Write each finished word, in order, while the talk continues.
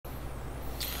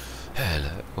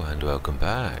Hello and welcome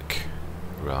back.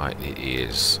 Right, it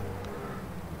is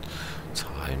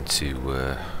time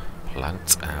to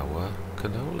plant our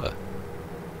canola.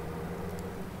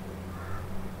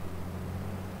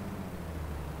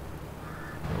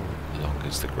 How long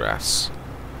is the grass?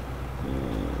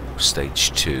 Ooh,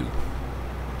 stage 2.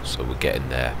 So we're getting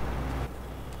there.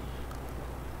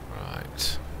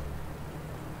 Right.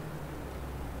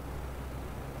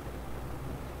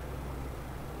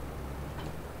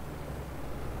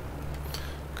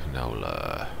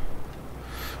 Canola.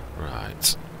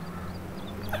 Right.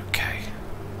 Okay.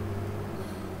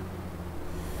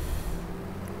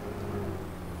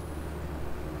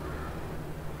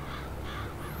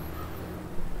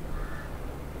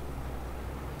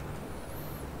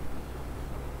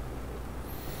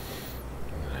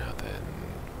 Now then,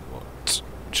 what?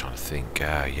 I'm trying to think.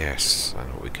 Yes, I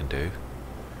know what we can do.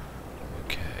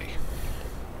 Okay.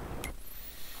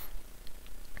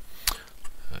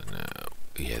 Now,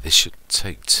 yeah, this should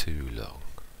take too long.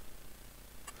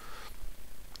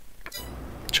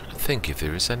 Trying to think if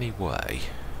there is any way.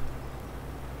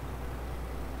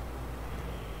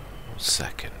 1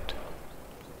 second.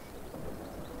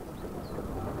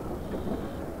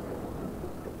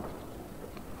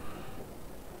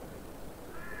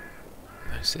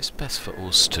 Now, is this best for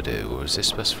us to do, or is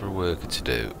this best for a worker to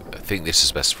do? I think this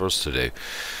is best for us to do.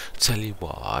 Tell you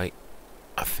why.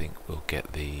 I think we'll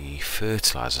get the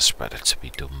fertilizer spreader to be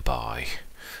done by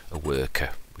a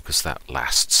worker, because that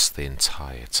lasts the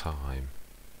entire time.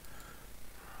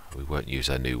 We won't use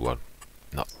our new one,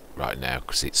 not right now,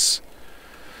 because it's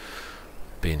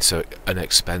being so an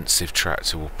expensive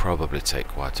tractor will probably take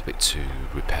quite a bit to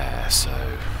repair. So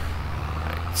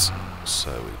right,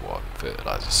 so we want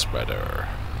fertilizer spreader.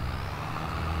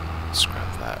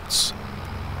 Scrap that.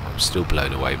 I'm still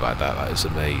blown away by that. That is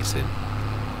amazing.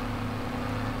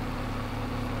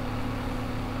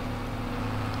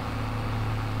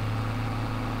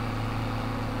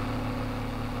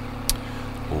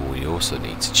 Oh, we also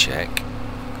need to check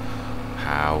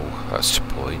how, that's the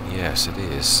point, yes it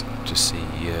is, to see,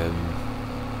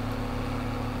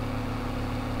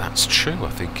 that's true, I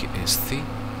think it is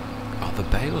are the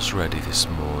bales ready this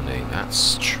morning?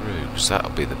 That's true, because that'll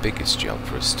be the biggest job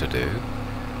for us to do.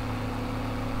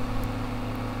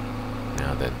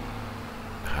 Now then,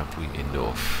 have we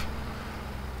enough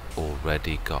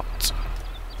already got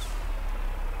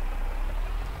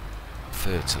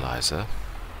fertilizer?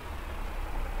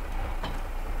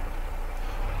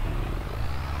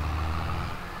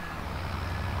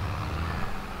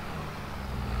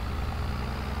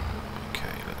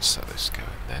 So let's go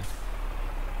in then.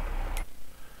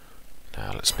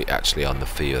 Now let's be actually on the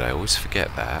field. I always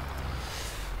forget that.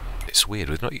 It's weird,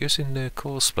 we're not using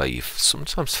courseplay. You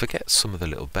sometimes forget some of the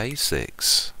little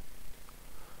basics.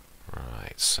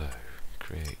 Right, so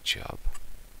create job.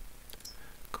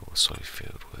 Course solid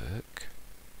field work.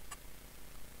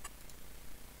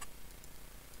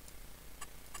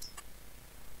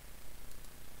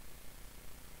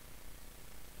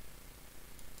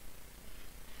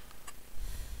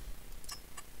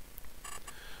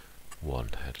 One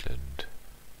headland.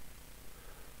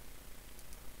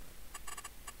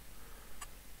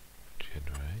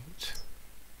 Generate.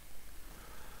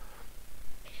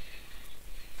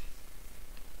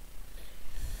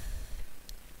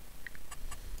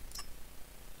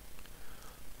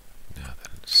 Now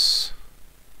then, let's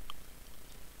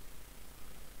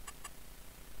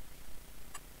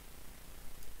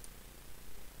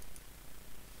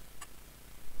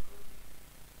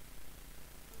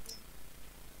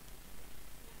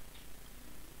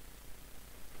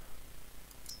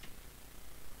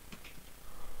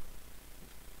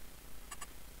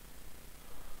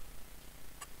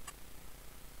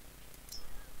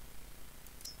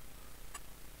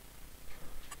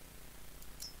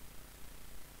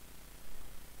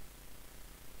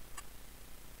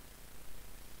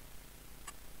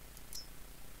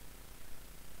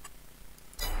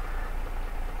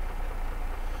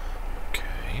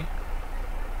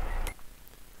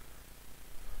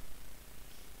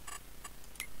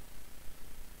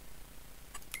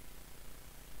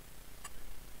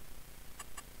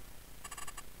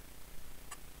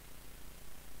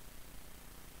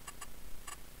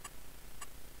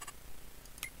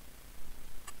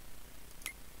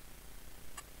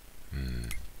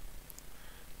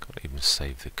can't even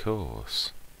save the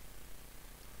course.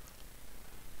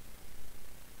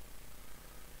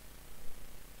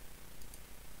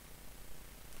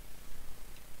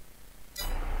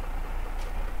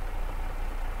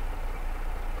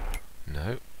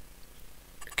 No.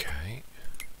 Okay.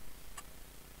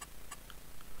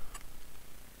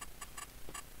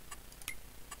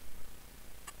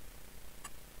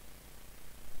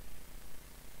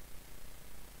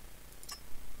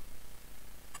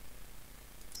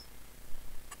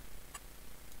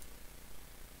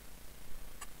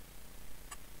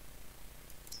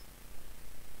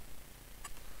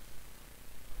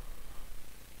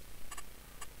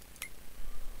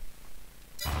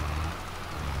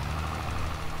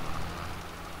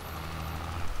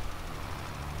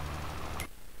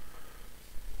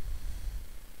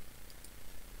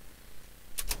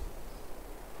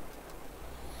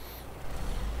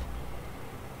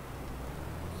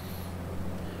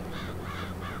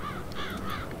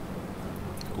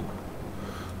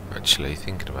 actually,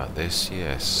 thinking about this,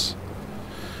 yes.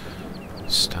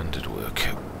 Standard work.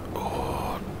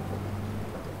 Oh.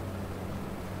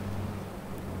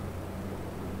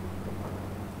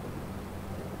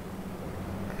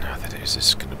 Now then, is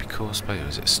this going to be courseplay or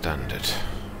is it standard?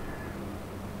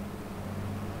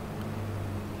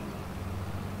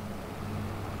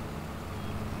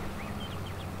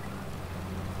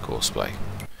 Courseplay.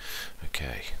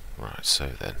 Okay, right, so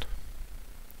then.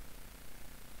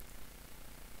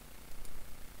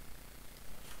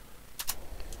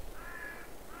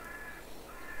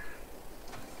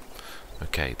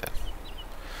 Okay then.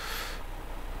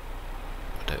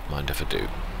 I don't mind if I do.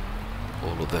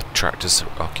 All of the tractors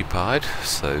are occupied,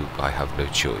 so I have no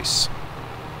choice.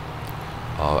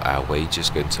 Are our wages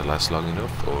going to last long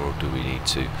enough, or do we need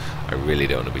to? I really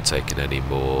don't want to be taking any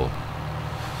more.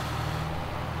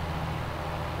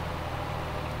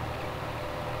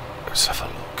 Let's have a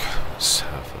look. Let's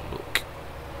have a look.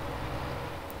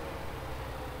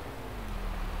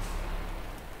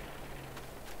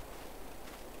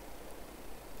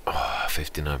 Oh,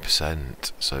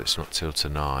 59%. So it's not till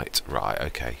tonight. Right,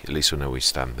 okay. At least we know where we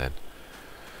stand then.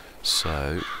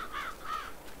 So,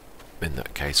 in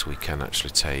that case, we can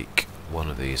actually take one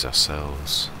of these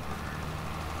ourselves.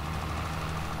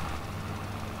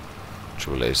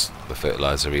 Trouble is, the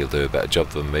fertiliser, he'll do a better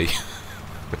job than me.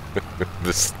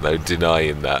 There's no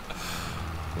denying that.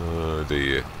 Oh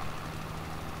dear.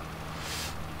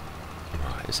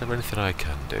 Right, is there anything I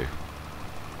can do?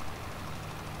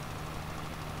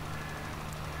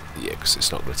 Yeah, because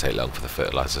it's not going to take long for the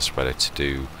fertiliser spreader to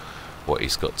do what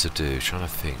he's got to do. Trying to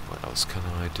think, what else can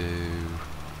I do?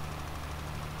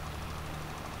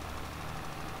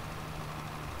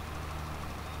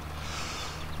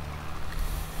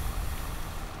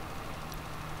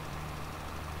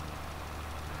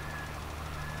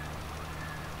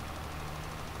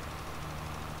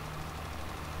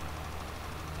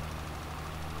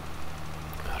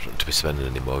 I don't want to be spending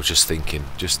any more. I was just thinking,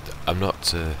 I'm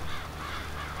not.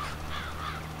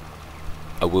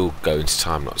 I will go into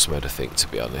time lapse mode, I think, to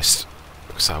be honest,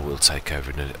 because I will take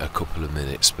over in a couple of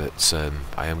minutes. But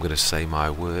I am going to say my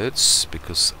words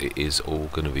because it is all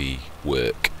going to be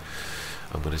work.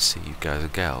 I'm going to see you guys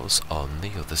and gals on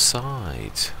the other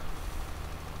side.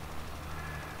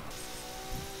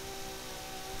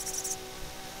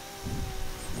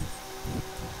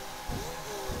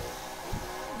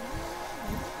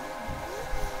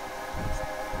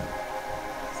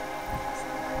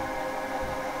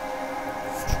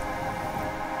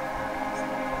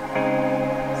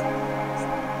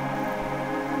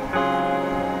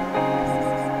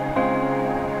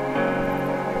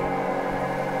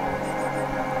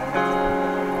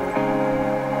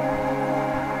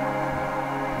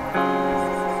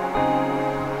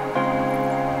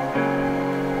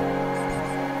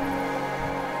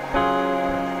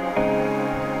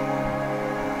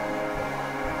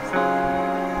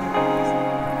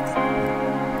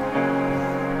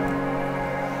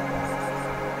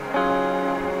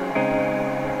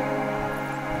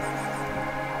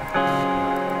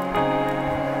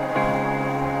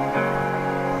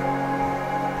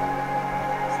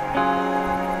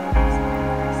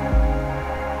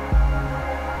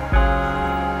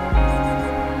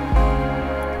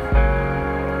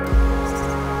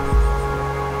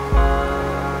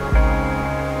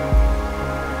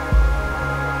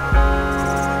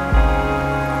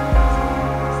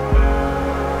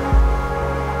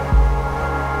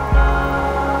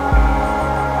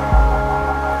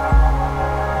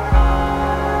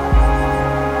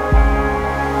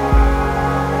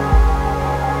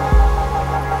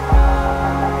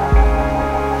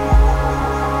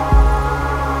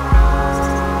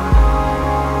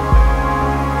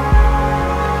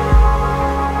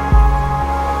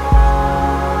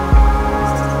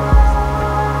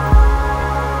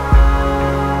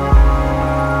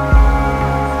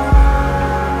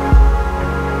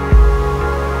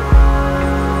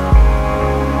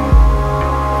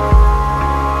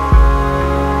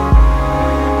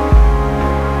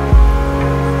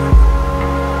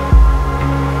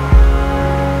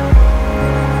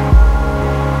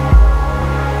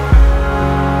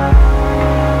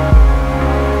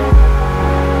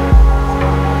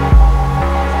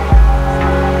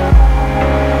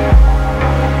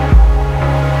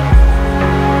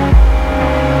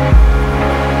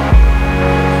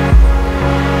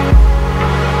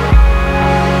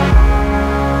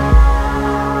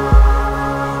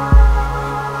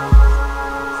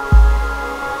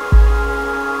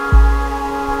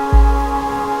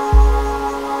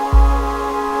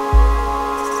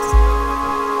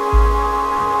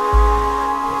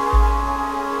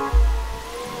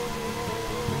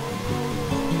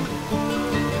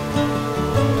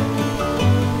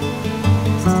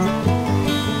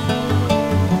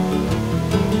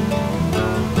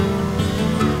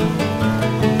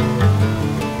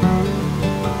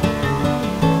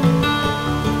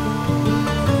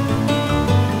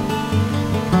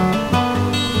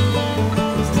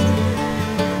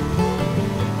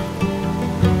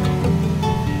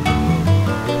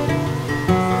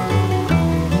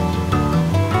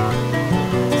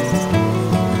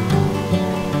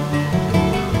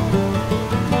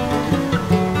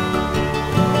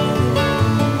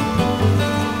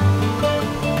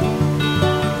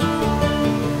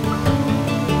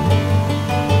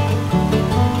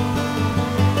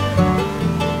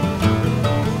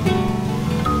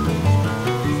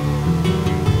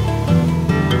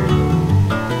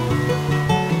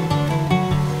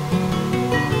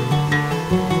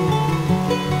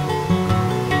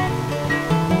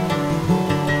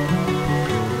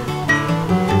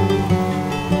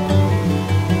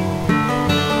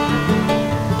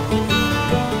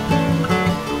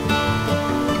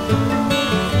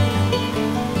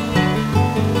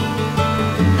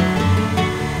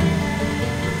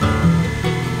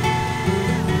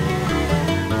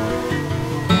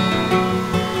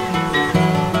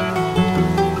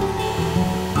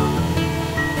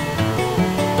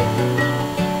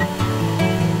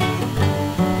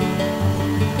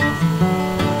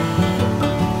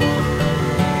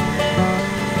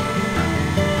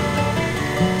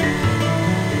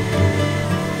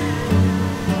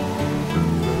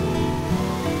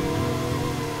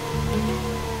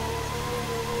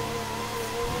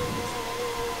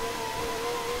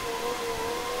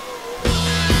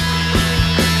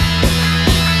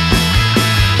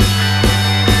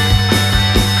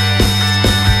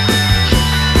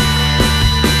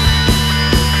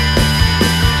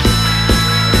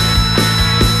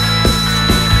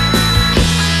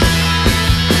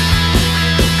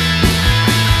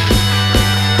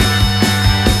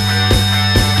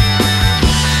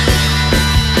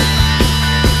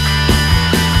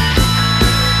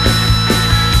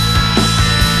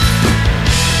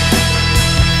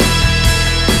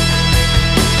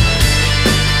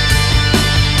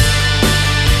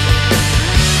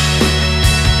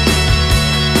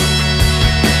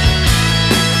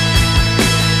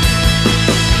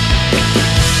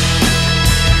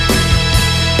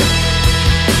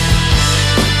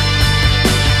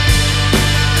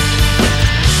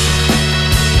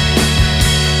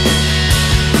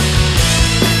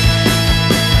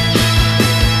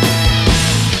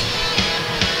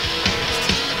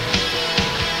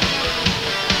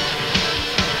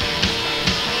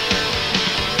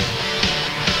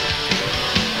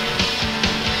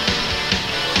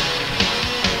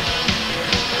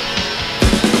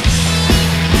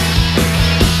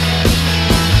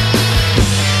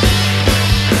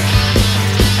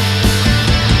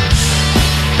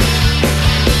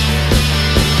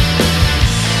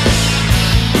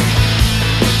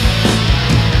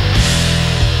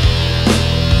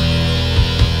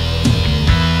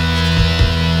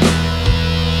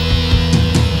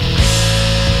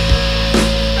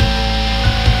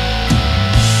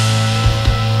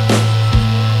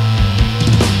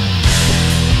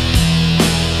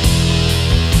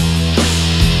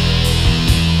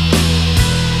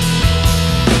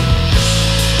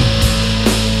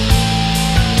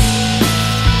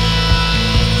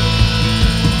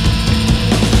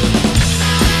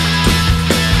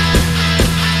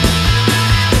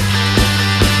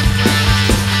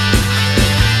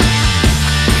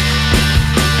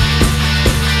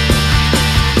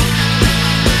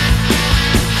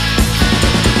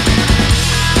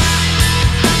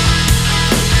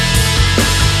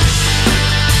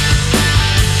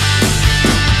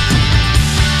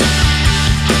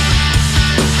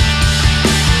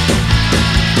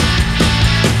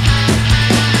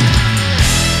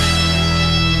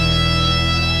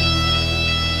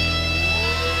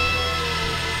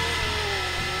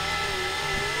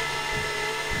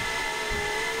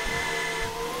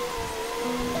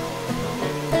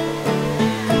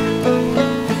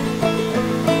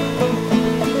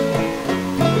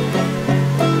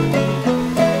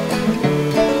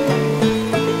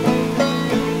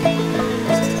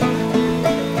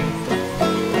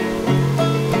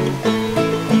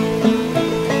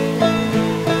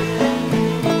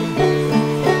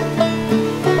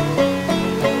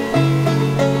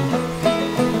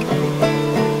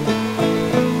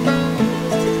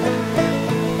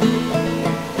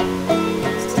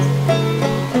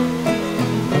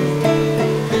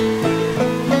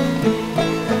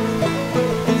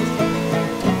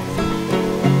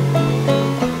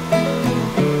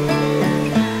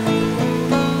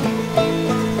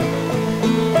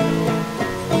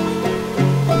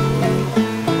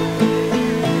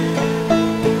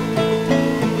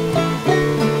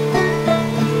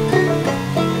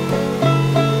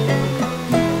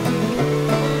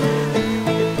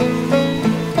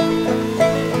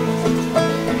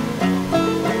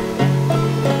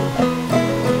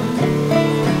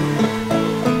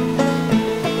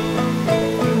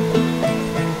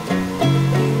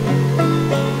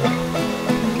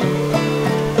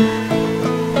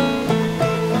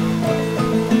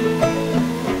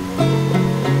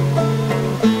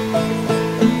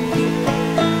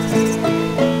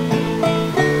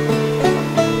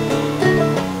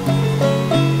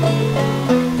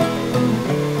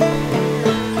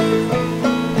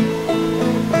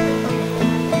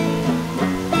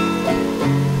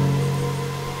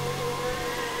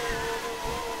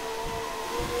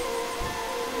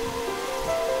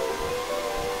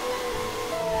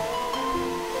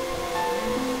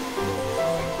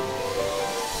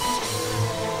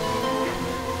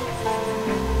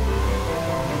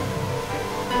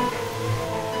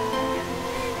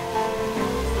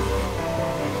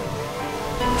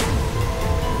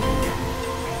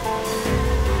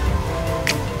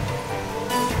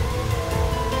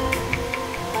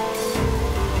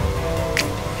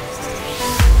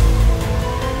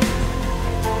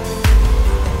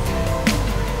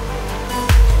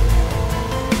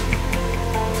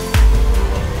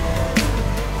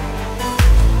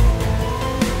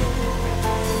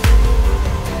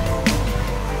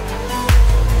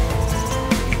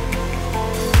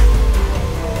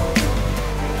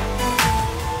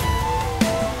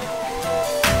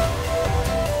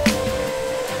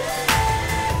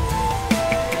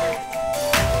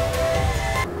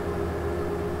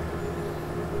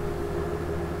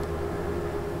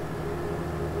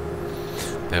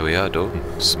 that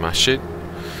done. Smashing.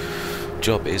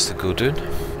 Job is the good one.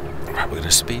 Right, we're going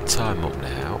to speed time up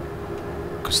now,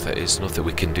 because there is nothing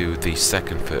we can do with the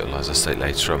second fertiliser state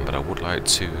later on, but I would like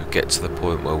to get to the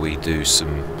point where we do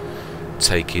some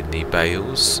taking the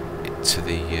bales to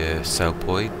the sell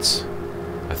point.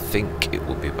 I think it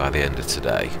will be by the end of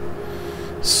today.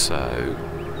 So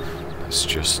let's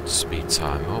just speed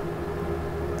time up.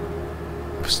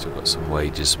 We've still got some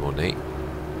wages money.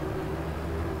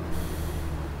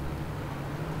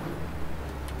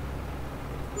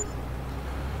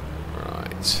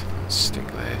 Right, let's stick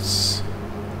this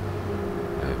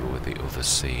over with the other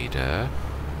seeder.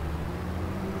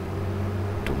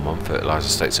 Done one fertiliser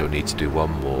state, so we need to do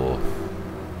one more.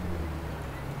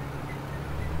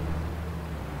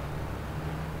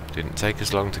 Didn't take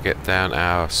us long to get down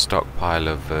our stockpile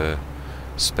of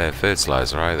spare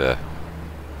fertiliser either.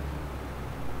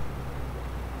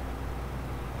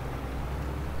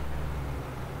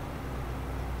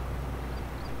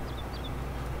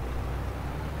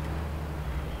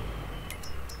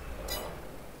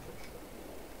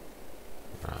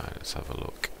 Right, let's have a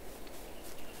look.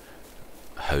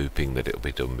 Hoping that it'll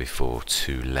be done before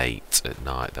too late at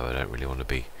night, though I don't really want to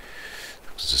be,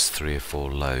 because there's 3 or 4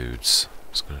 loads.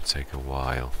 It's going to take a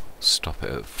while. Stop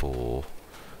it at 4.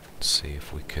 See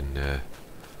if we can.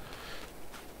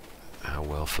 How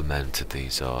well fermented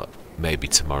these are. Maybe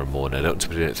tomorrow morning. I don't want to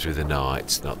be doing it through the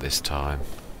night. Not this time.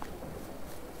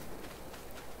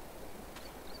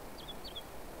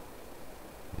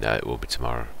 No, it will be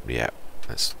tomorrow. Yeah,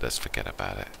 let's forget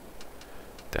about it.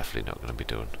 Definitely not going to be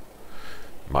done.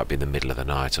 Might be in the middle of the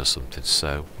night or something.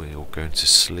 So we're all going to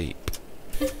sleep.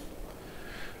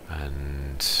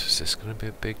 And is this going to be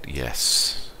a big...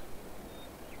 Yes.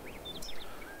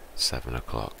 7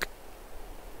 o'clock.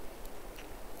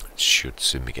 It should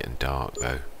soon be getting dark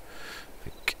though. I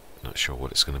think, not sure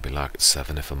what it's going to be like at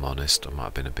 7 if I'm honest. I might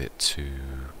have been a bit too...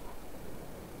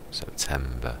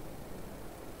 September.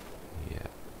 Yeah.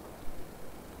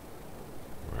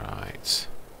 Right.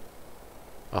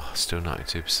 Oh, still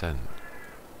 92%.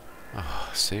 Oh,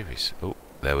 serious. Oh,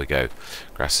 there we go.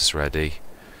 Grass is ready.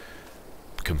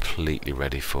 Completely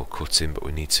ready for cutting, but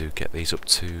we need to get these up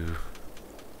to...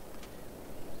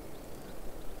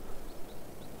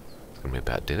 It's going to be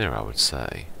about dinner, I would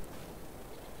say.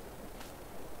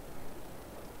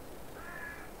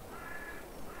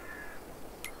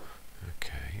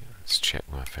 Okay, let's check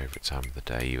my favourite time of the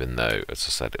day, even though, as I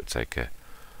said, it would take a...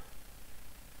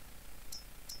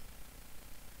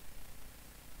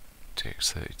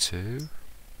 TX32.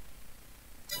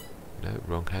 No,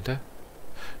 wrong header.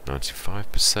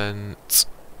 95%.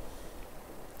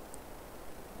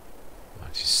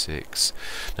 96.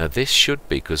 Now this should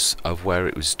be, because of where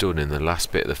it was done in the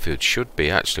last bit of the field, should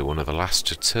be actually one of the last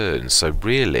to turn. So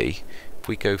really, if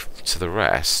we go to the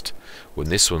rest, when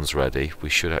this one's ready, we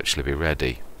should actually be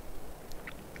ready.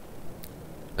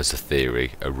 As a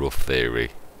theory, a rough theory.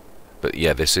 But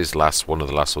yeah, this is one of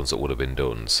the last ones that would have been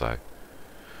done, so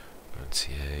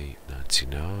 98,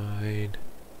 99.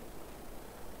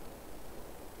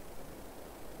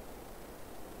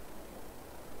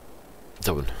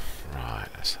 Done. Right,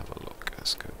 let's have a look.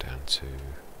 Let's go down to...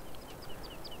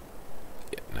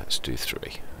 Yeah, let's do 3.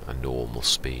 A normal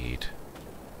speed.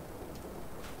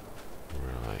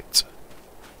 Right.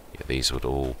 Yeah, these would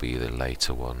all be the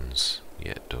later ones.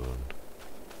 Yeah, done.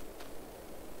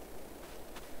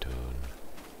 Done.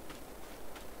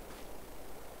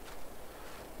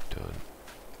 Done.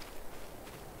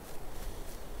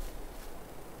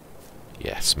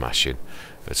 Yeah, smashing.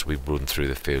 As we run through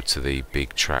the field to the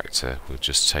big tractor, we'll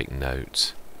just take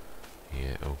note.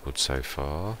 Yeah, all good so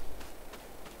far.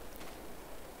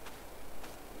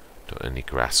 Not any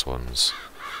grass ones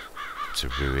to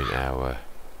ruin our...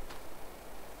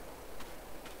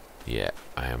 Yeah,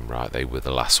 I am right, they were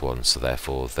the last ones, so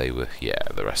therefore they were... Yeah,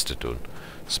 the rest are done.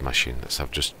 Smashing. Let's have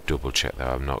just double check though,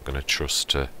 I'm not going to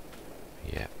trust...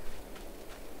 Yeah.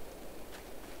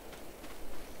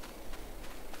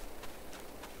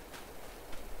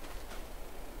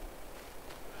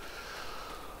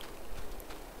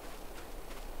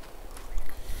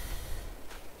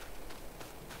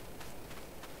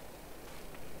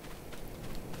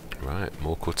 Right,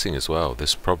 more cutting as well.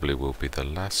 This probably will be the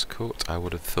last cut, I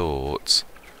would have thought.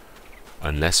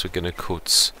 Unless we're going to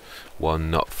cut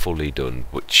one not fully done,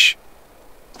 which,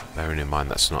 bearing in mind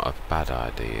that's not a bad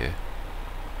idea.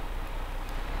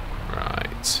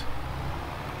 Right.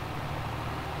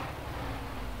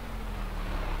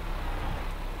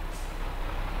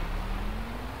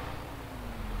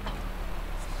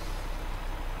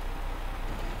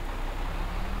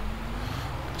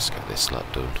 Let's get this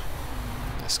lot done.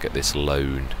 Let's get this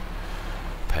loan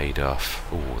paid off.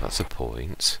 Oh, that's a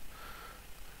point.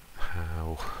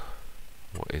 How?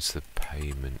 What is the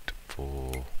payment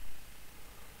for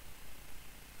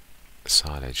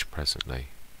silage presently?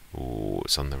 Oh,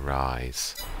 it's on the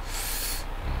rise.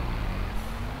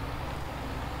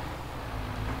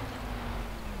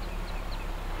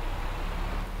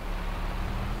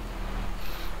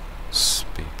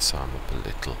 Speed time up a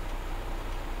little.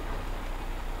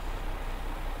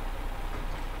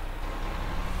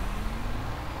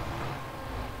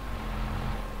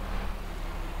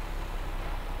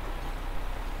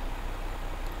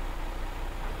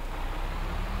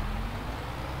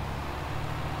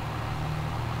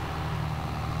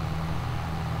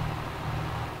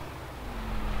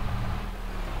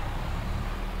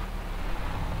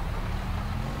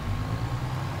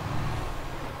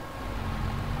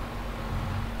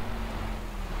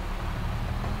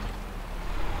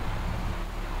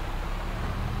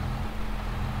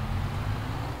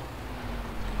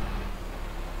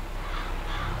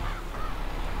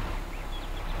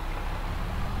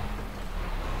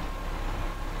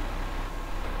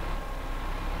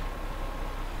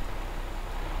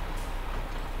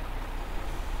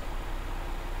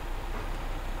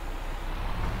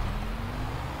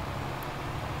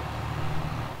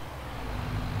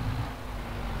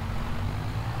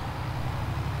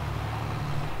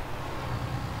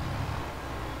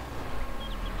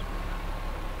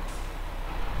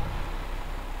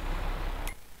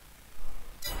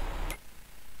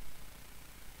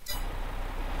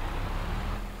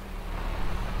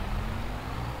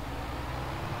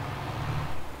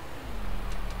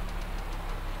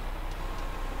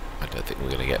 I don't think we're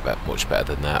going to get that much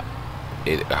better than that.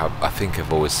 I think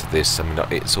I've always said this, I mean,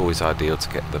 it's always ideal to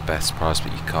get the best price,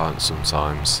 but you can't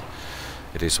sometimes.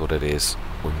 It is what it is.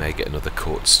 We may get another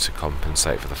cut to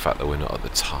compensate for the fact that we're not at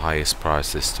the highest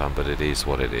price this time, but it is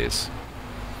what it is.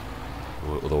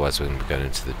 Otherwise we're going to be going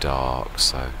into the dark,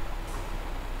 so...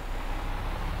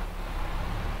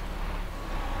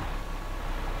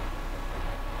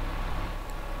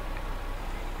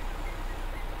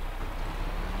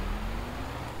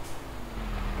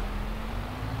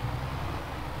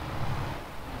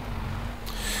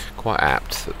 Quite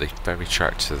apt that the very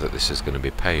tractor that this is going to be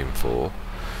paying for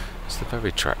is the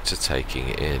very tractor taking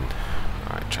it in.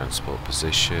 Right, transport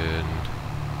position.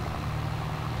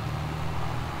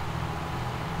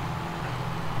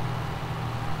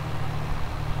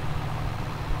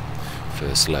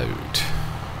 First load.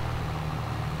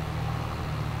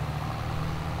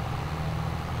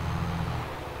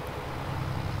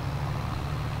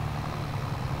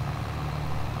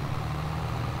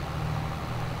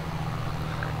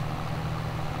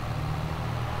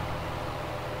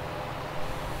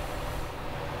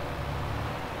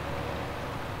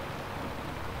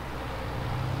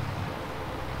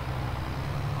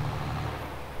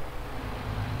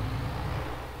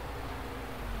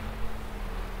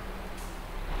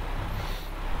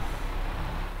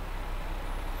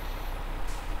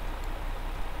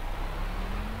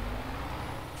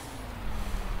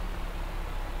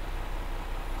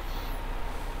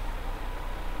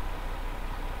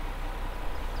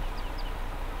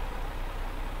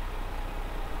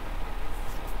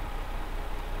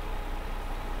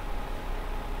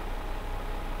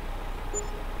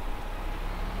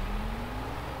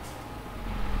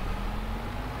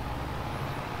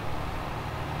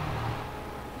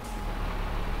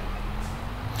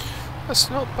 That's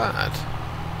not bad.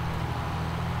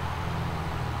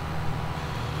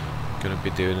 Going to be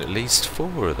doing at least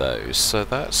 4 of those, so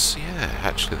that's, yeah,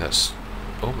 actually that's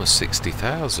almost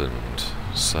 60,000.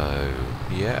 So,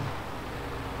 yeah,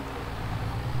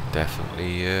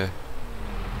 definitely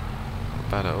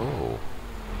not bad at all.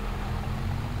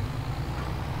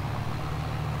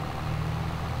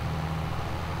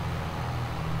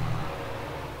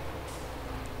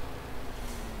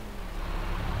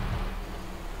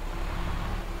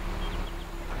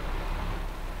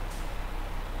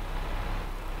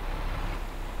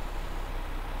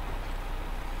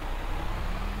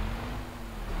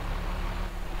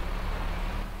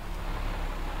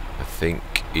 I think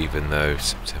even though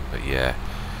September, yeah,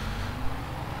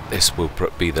 this will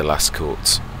be the last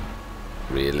cut,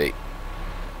 really,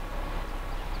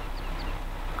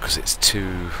 because it's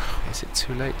too. Is it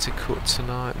too late to cut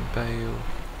tonight and bail?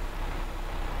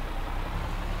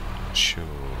 Sure,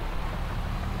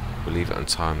 we'll leave it on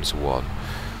 ×1.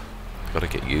 Got to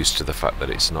get used to the fact that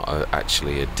it's not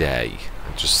actually a day.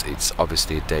 It's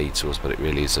obviously a day to us, but it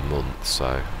really is a month.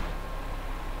 So.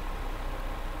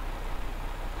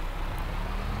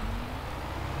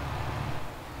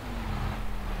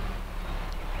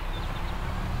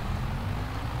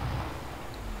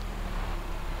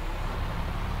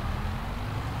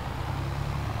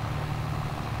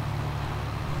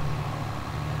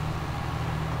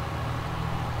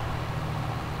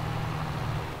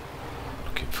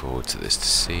 forward to this to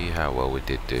see how well we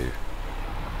did do.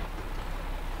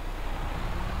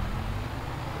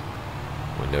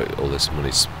 We know all this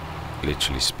money's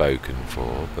literally spoken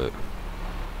for, but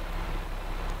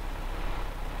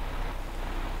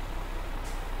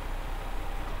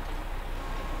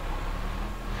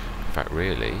in fact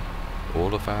really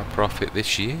all of our profit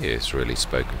this year is really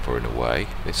spoken for in a way.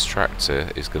 This tractor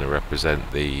is going to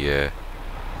represent the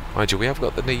mind you, we have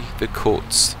got the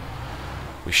cuts.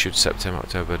 We should September,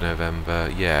 October,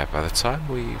 November. Yeah, by the time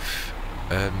we've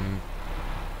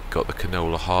got the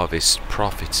canola harvest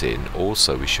profit in,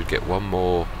 also we should get one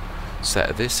more set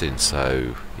of this in,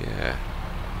 so yeah,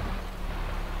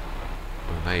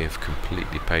 we may have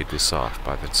completely paid this off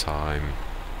by the time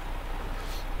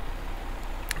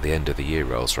the end of the year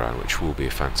rolls around, which will be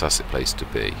a fantastic place to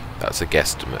be. That's a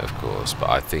guesstimate, of course, but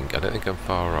I don't think I'm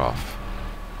far off.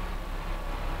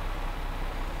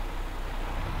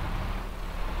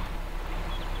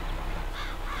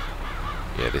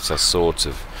 Yeah, this has sort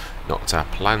of knocked our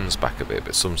plans back a bit,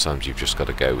 but sometimes you've just got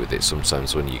to go with it.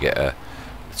 Sometimes when you get a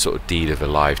sort of deal of a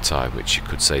lifetime, which you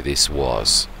could say this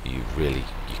was, you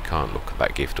can't look at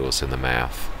that gift horse in the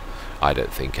mouth. I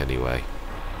don't think anyway.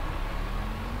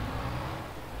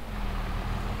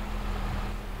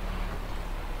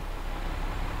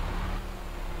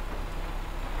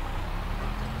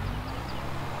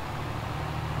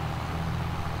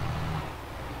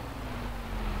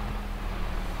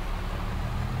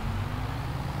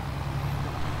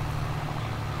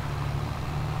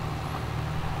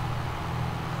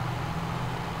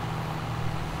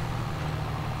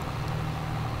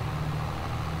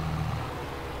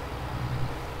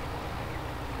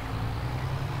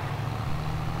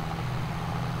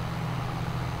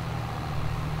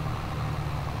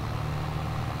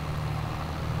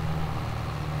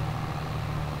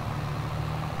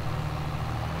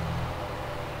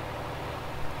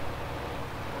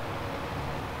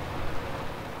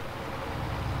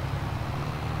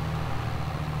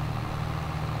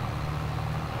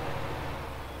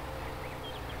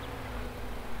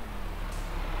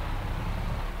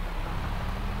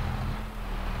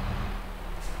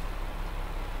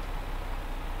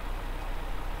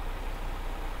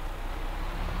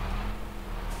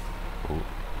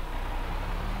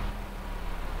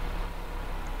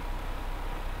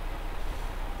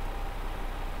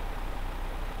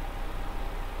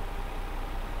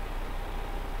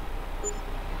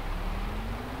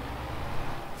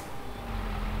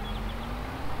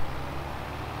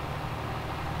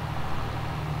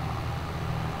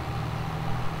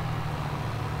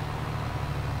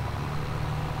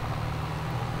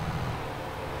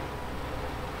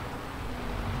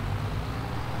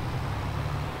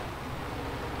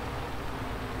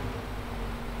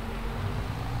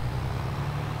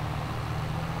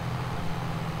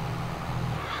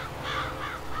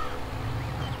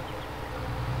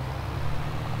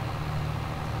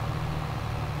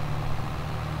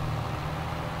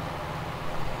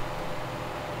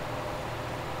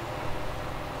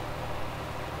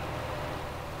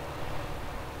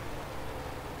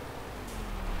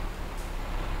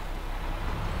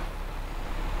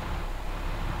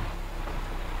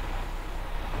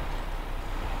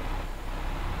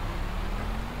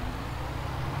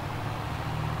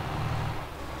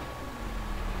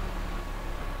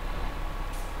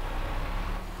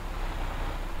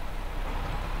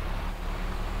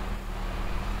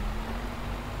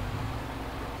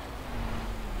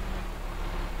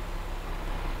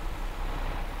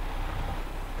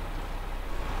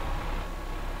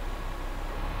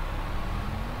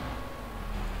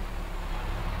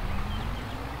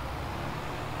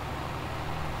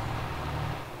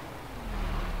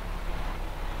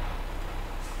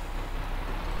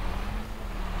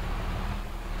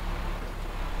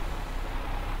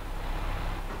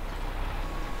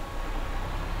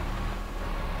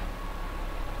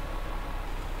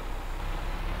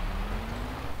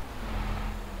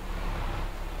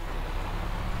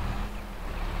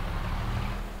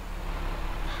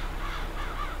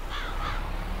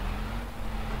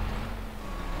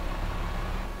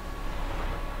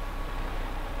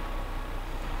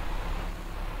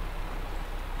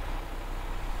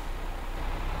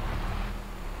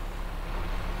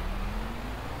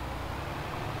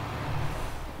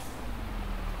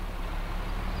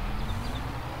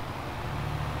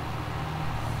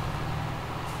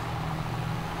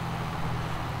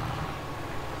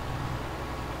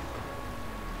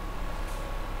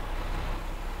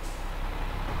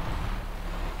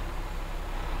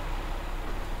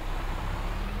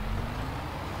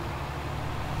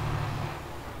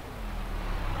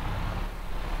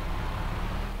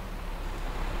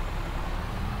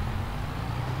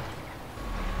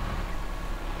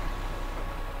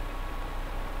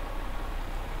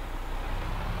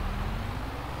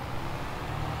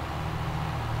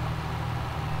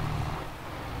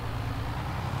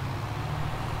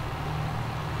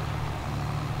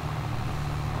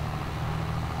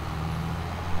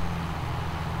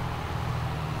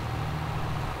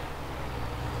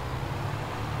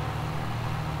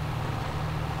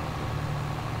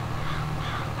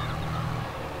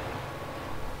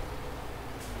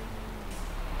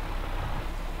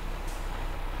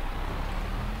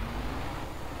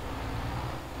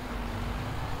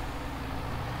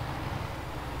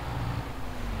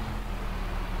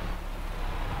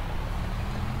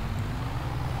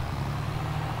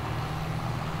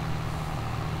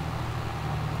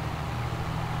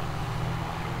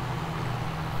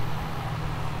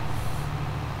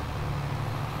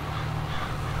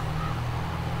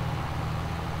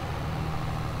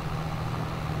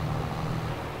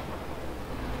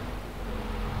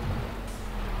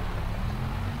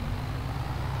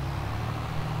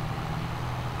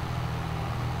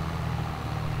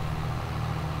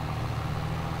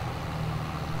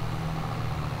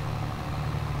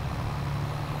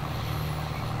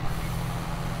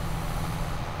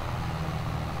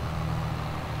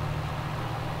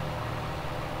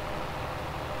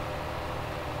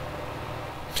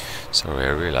 Sorry, I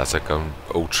realise I've gone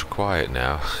ultra quiet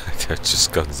now. I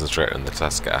just concentrate on the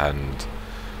task at hand.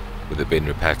 With it being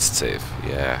repetitive,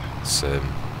 yeah. It's, I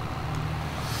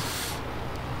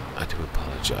do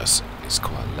apologise. It's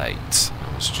quite late.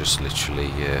 I was just literally,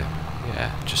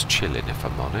 yeah, just chilling if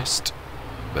I'm honest.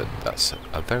 But that's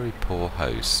a very poor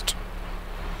host.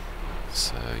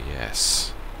 So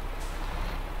yes.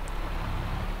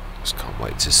 Just can't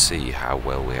wait to see how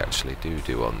well we actually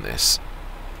do on this.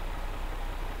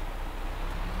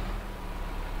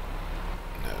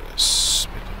 No, let's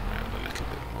spin it around a little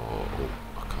bit more. Oh,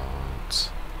 I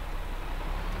can't.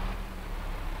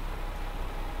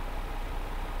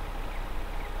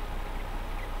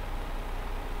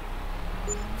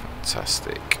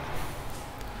 Fantastic.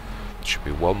 Should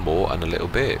be one more and a little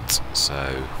bit.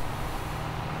 So.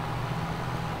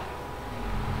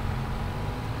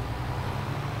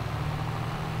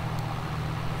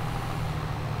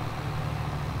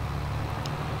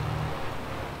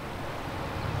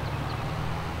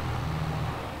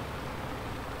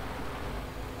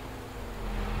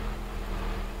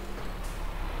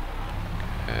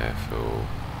 Careful.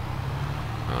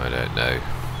 I don't know.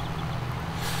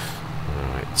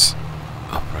 Right.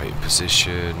 Operate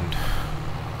position.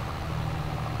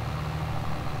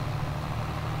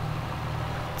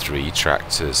 3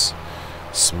 tractors.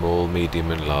 Small,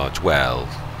 medium and large. Well,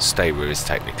 Stayer is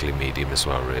technically medium as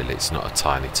well, really. It's not a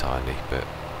tiny, but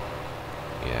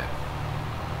yeah.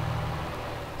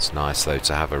 It's nice though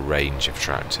to have a range of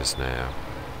tractors now.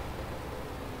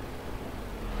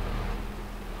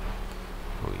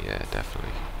 Oh yeah,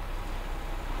 definitely.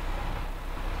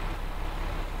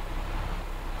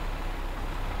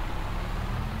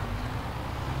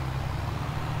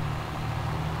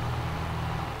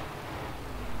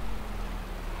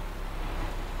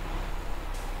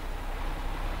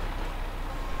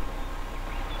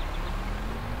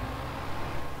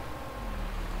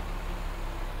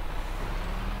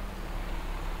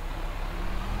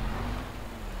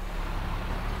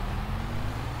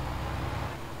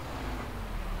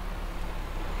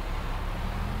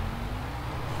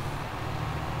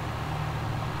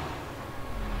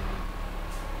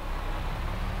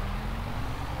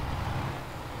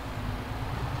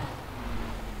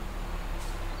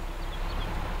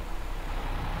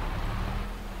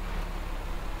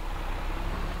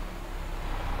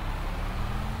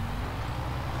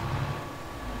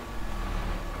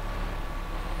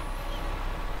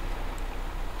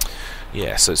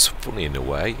 Yeah, so it's funny in a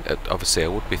way. Obviously I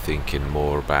would be thinking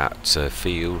more about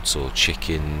fields or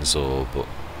chickens, but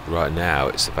right now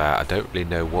it's about, I don't really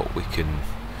know what we can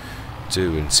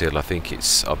do until, I think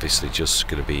it's obviously just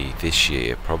going to be this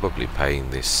year, probably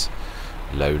paying this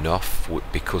loan off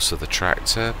because of the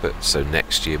tractor, but so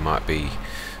next year might be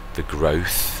the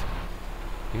growth.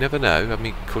 You never know. I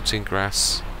mean, cutting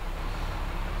grass,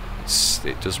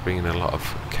 it does bring in a lot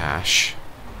of cash.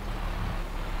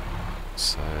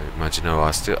 So imagine,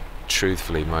 I still,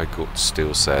 truthfully, my gut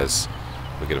still says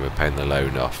we're going to be paying the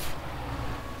loan off,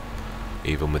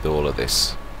 even with all of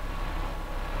this.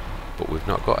 But we've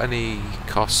not got any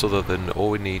costs other than all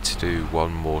we need to do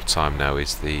one more time now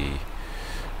is the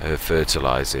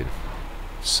fertilising.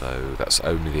 So that's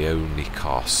the only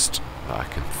cost that I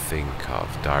can think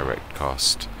of, direct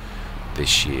cost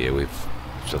this year.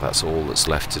 So that's all that's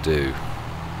left to do.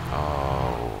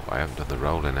 Oh, I haven't done the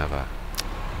rolling ever.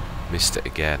 Missed it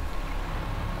again.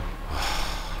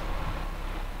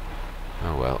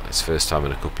 Oh well, it's the first time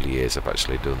in a couple of years I've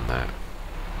actually done that.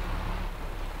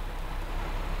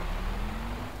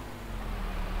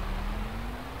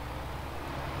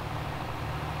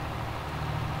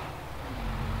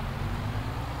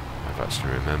 I've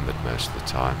actually remembered most of the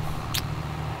time.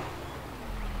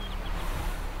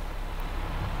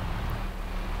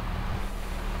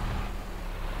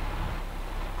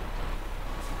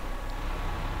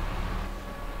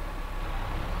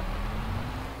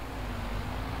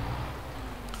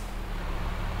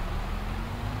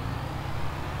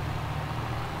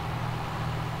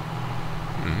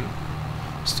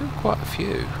 Still quite a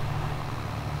few.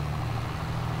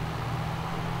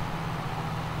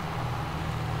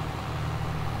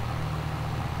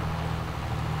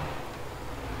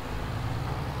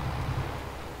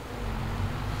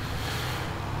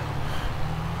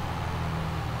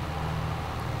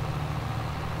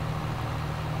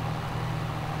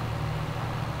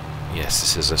 Yes,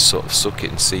 this is a sort of suck it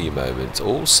and see moment.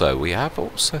 Also, we have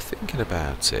also thinking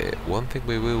about it. One thing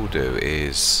we will do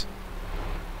is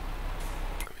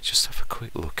just have a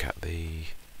quick look at the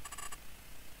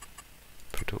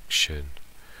production.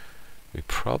 We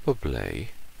probably,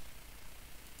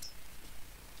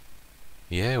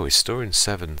 yeah, we're storing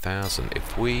 7,000.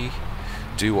 If we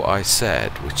do what I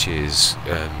said, which is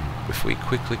if we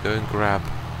quickly go and grab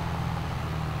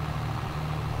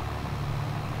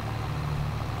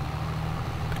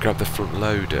the front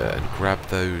loader and grab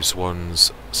those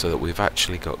ones, so that we've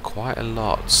actually got quite a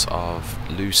lot of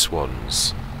loose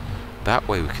ones. That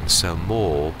way we can sell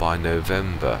more by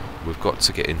November. We've got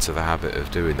to get into the habit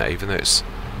of doing that, even though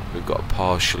we've got to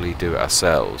partially do it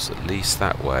ourselves. At least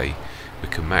that way we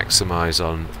can maximise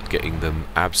on getting the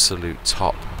absolute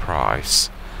top price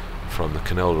from the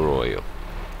canola oil.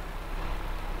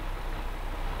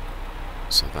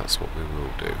 So that's what we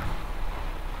will do.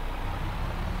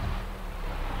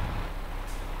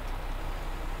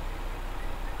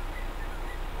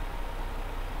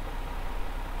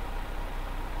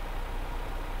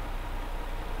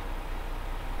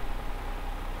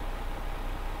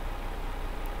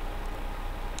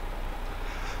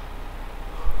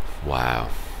 Wow,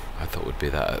 I thought we'd be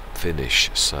that at finish,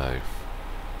 so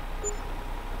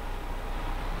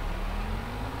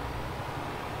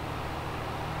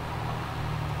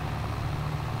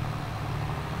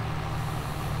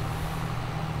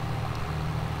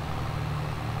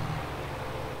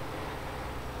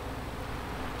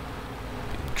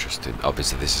interesting.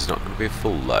 Obviously this is not going to be a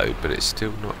full load, but it's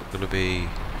still not going to be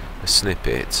a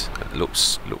snippet. It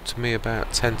looked to me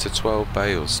about 10 to 12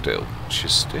 bales still, which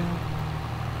is still,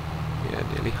 yeah,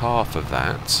 nearly half of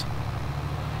that.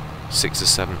 6,000 or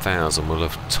 7,000 will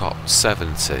have topped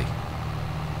 70. I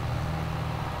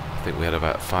think we had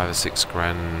about 5 or 6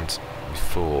 grand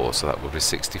before, so that would be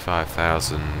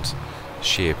 65,000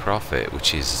 sheer profit,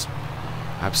 which is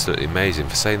absolutely amazing.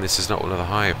 For saying this is not one of the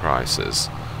higher prices,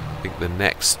 I think the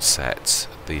next set,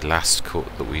 the last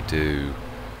cut that we do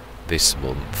this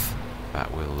month,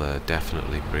 that will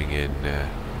definitely bring in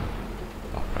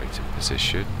operating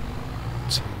position.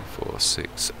 2, 4,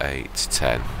 6, 8,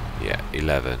 10. Yeah,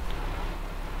 11.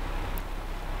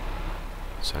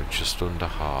 So just under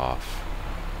half.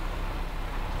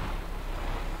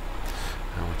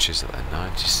 How much is it then?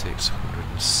 96,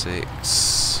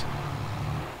 106,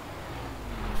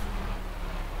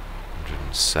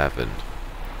 107.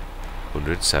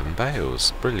 107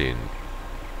 bales. Brilliant.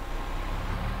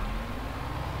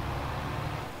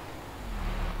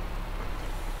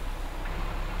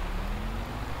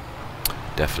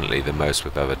 Definitely the most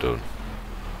we've ever done.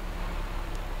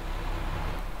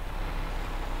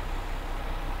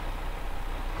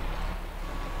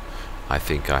 I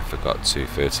think I forgot to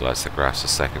fertilise the grass a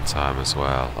second time as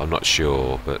well. I'm not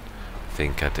sure, but I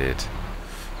think I did.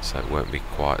 So it won't be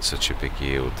quite such a big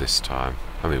yield this time.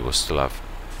 I mean, we'll still have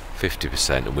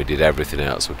 50%, and we did everything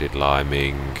else. We did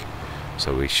liming,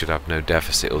 so we should have no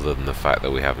deficit other than the fact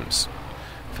that we haven't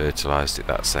fertilised it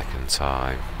that second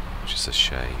time, which is a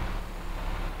shame.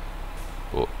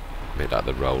 But a bit like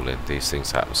the rolling, these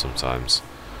things happen sometimes.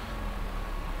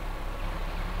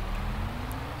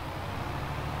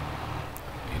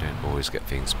 You don't always get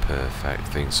things perfect.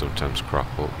 Things sometimes crop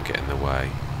up and get in the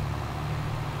way.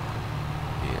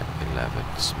 Yeah, 11,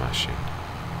 smashing.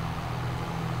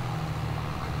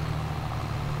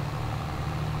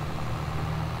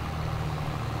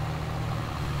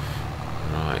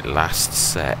 Right, last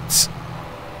set.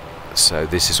 So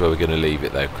this is where we're going to leave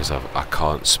it though, because I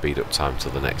can't speed up time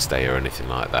till the next day or anything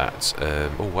like that.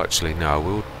 Oh, actually no, I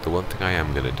will. The one thing I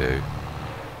am going to do,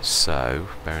 so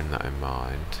bearing that in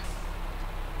mind,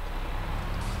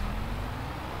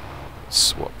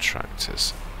 swap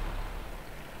tractors.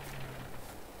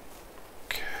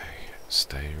 Okay,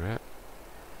 stay rep.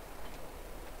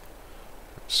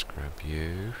 Let's grab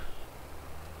you.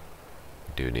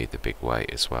 We do need the big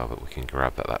weight as well, but we can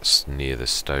grab that. That's near the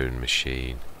stone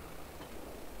machine.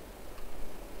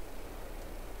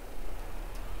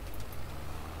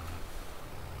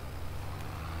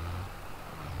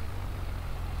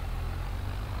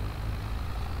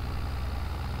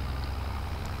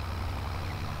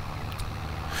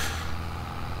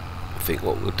 I think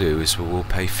what we'll do is we'll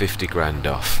pay 50 grand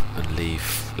off and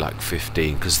leave like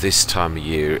 15, because this time of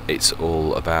year it's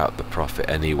all about the profit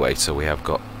anyway. So we have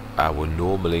got our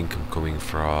normal income coming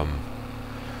from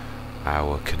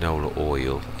our canola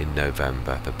oil in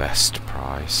November, the best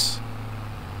price.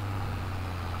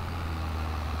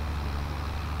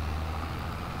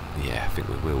 Yeah, I think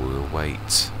we will. We'll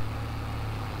wait.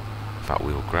 In fact,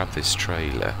 we'll grab this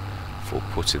trailer for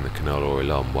putting the canola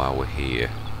oil on while we're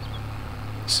here.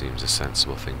 Seems a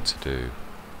sensible thing to do.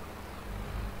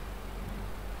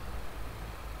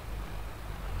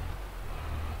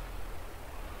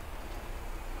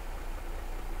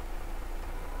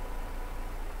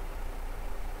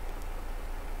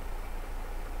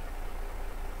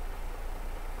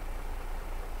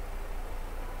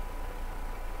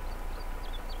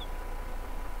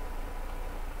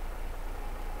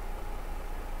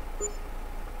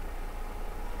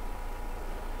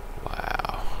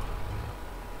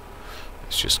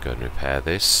 just go and repair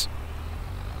this.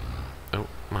 Oh,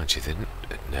 mind you, didn't.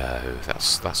 No,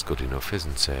 that's good enough,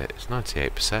 isn't it? It's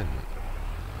 98%.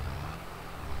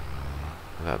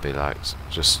 That'd be like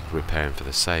just repairing for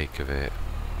the sake of it.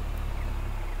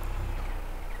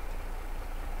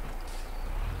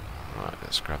 Right,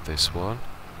 let's grab this one.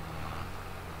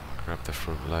 Grab the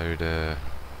front loader.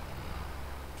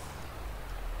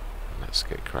 Let's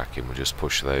get cracking. We'll just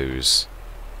push those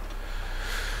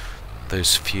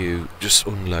few, just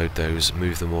unload those,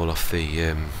 move them all off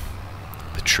the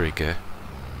trigger,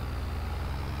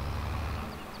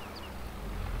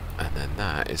 and then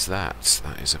that is a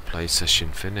play session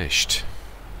finished.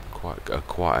 Quite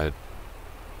a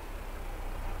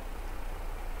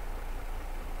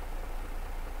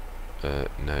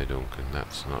no, Duncan,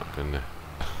 that's not gonna.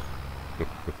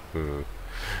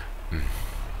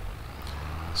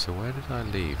 So where did I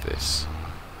leave this?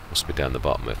 Must be down the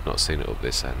bottom. I've not seen it up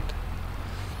this end.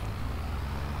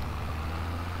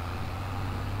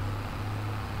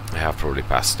 I have probably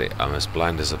passed it. I'm as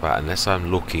blind as a bat unless I'm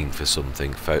looking for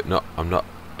something.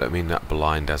 Don't mean that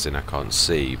blind as in I can't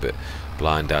see, but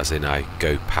blind as in I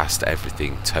go past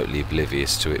everything, totally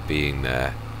oblivious to it being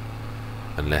there,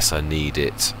 unless I need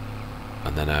it,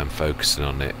 and then I'm focusing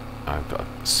on it. I've got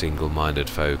a single-minded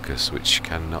focus, which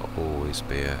cannot always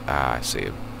be a... Ah, I see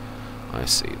them. I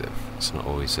see them. It's not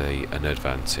always an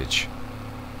advantage.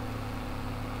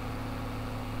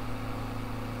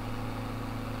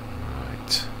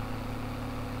 Right.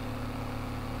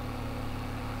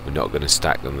 We're not going to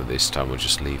stack them this time. We'll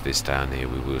just leave this down here.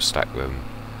 We will stack them.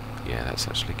 Yeah, let's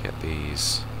actually get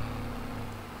these,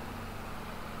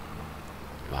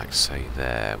 like say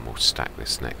there, and we'll stack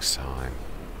this next time.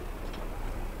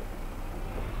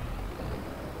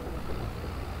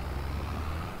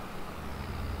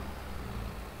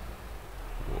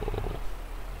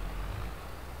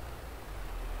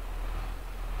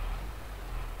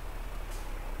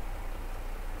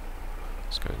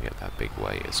 Let's go and get that big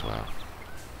weight as well.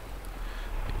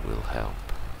 It will help.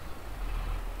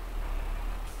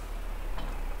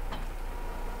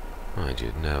 Mind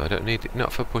you, no, I don't need it.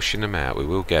 Not for pushing them out. We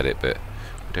will get it, but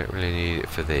we don't really need it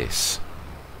for this.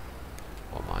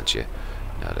 Well, mind you,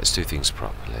 no, let's do things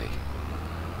properly.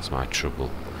 It's my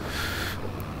trouble.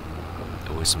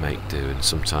 Always make do, and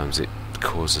sometimes it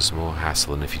causes more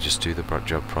hassle than if you just do the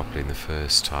job properly in the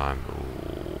first time.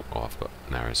 Ooh, oh, I've got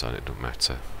narrows on it, don't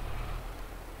matter.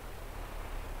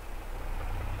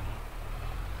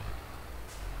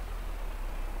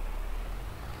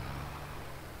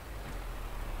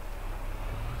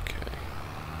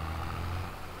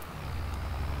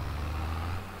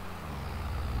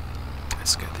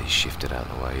 Let's get these shifted out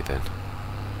of the way then.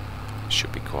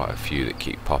 Should be quite a few that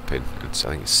keep popping. I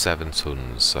think it's 7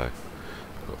 tons, so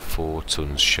I've got 4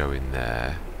 tons showing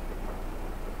there.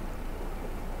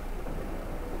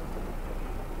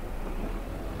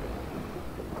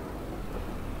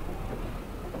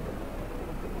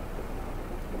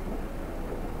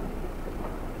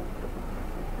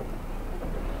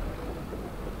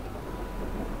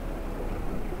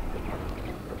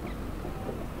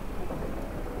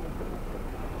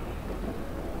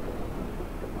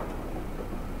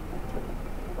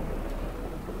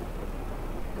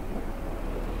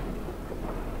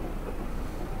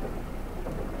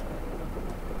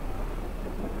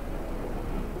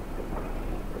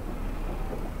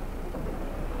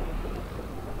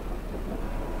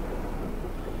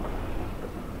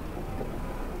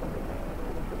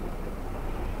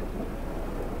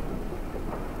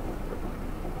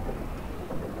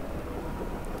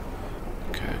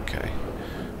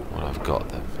 Got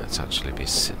them. Let's actually be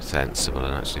sensible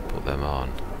and actually put them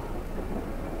on.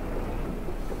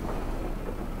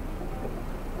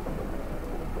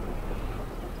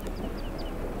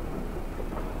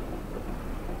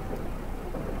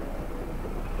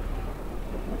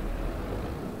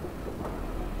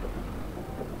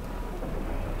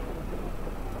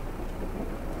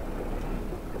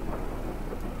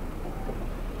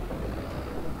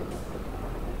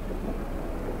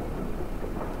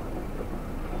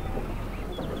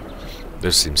 It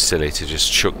does seem silly to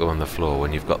just chuck them on the floor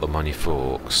when you've got them on your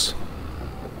forks.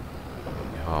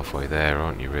 You're halfway there,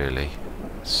 aren't you, really?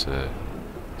 It's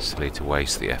silly to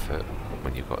waste the effort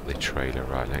when you've got the trailer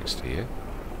right next to you.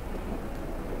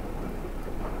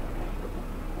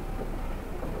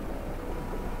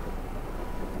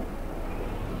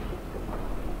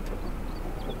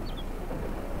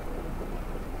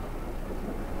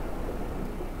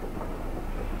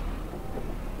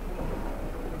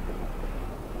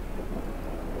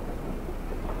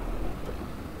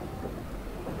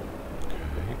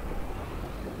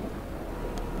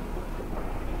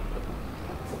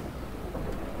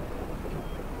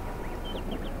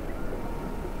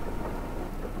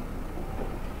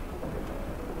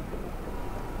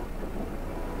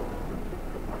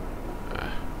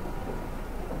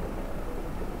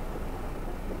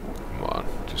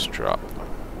 drop.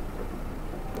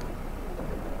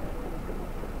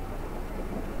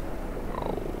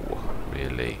 Oh,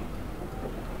 really?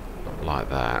 Not like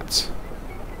that.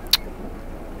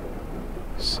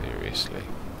 Seriously.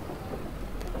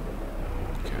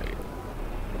 Okay.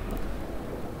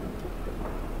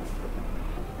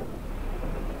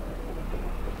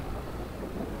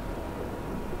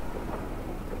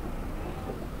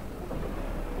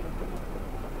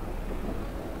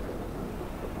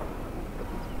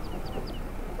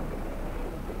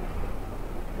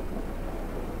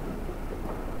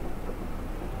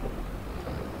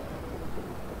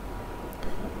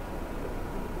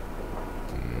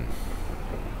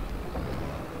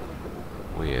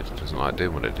 Weird, it doesn't like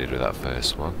doing what it did with that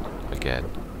first one again.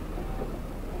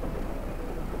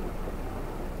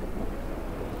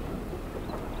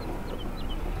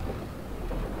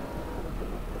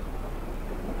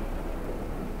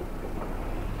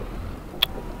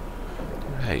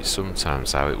 I hate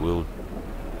sometimes how it will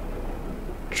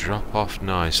drop off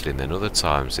nicely and then other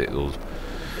times it will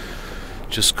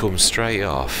just come straight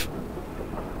off.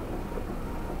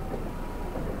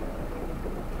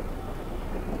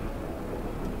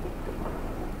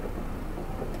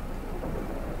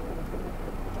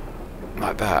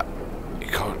 Like that,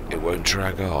 it won't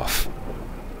drag off.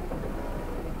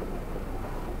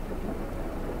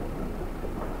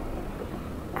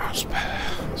 That's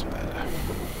better, that's better.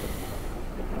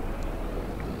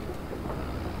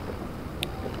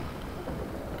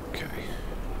 Okay.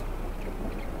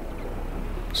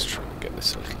 Let's try and get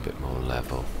this a little bit more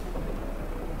level.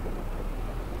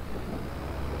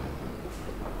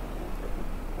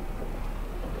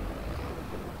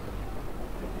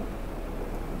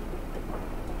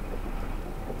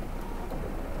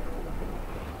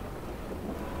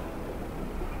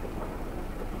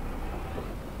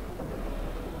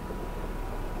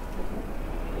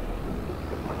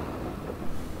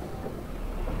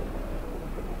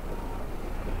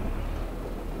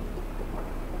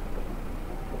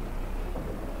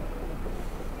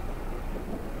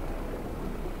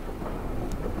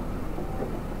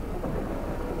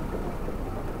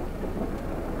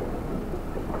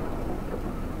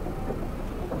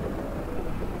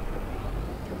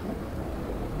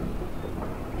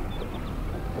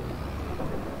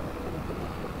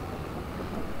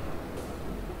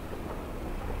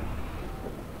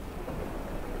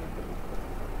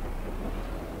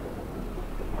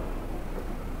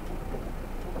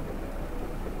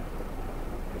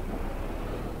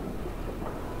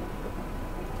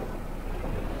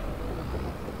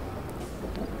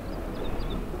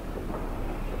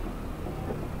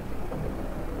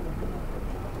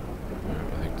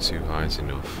 Too high is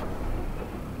enough.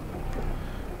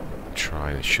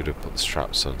 I should have put the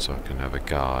straps on so I can have a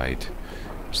guide,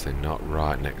 because they're not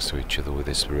right next to each other with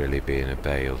this really being a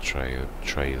bale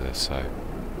trailer, so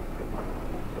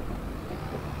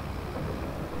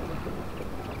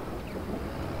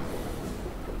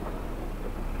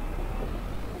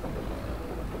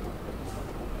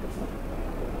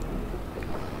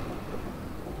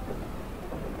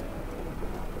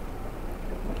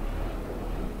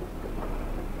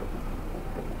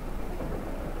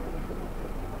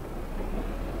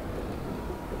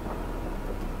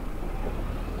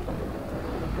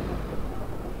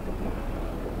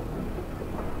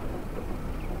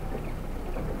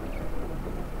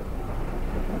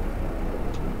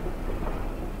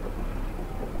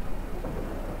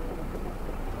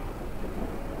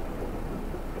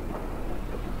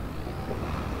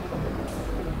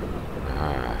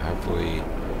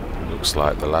looks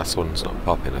like the last one's not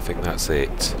popping. I think that's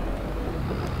it.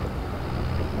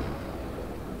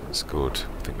 That's good.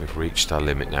 I think we've reached our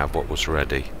limit now of what was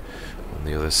ready on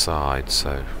the other side,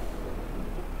 so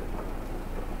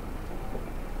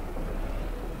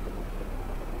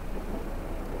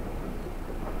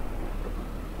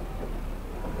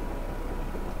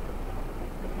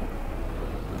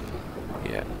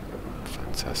yeah,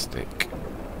 fantastic.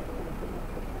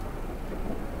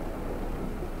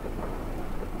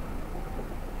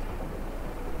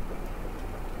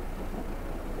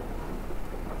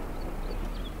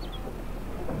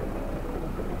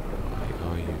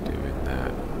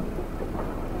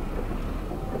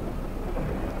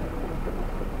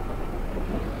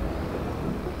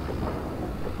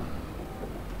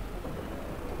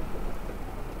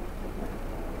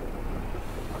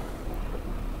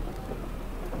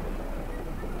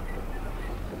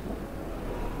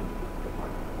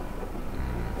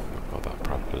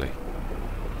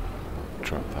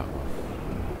 Drop that one.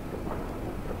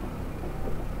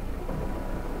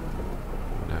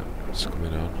 No, it's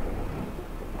coming on.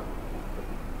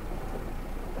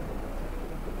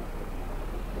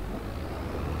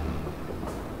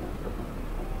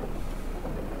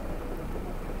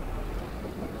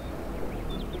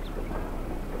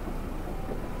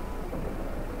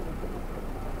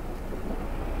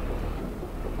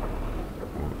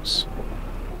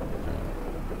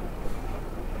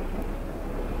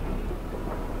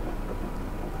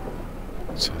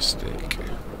 Fantastic.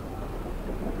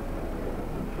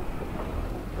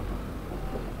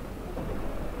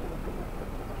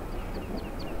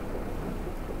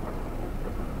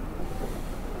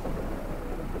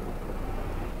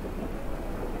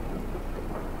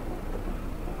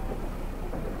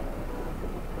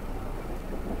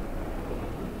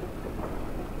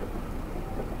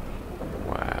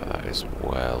 Wow, that is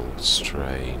well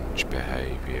strange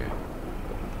behaviour.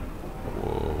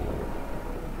 Whoa.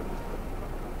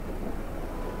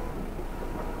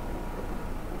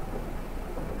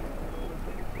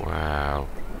 Wow.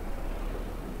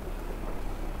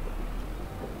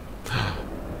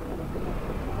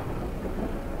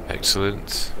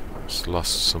 Excellent. Just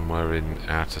lost somewhere in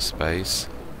outer space.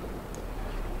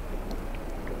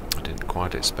 I didn't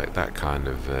quite expect that kind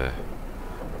of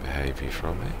behaviour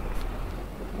from me.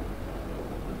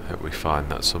 Hope we find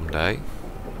that someday.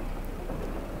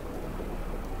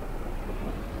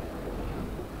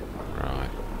 Right.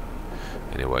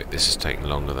 Anyway, this is taking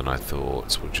longer than I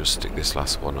thought, so we'll just stick this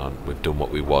last one on. We've done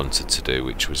what we wanted to do,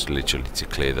 which was literally to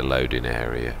clear the loading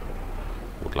area.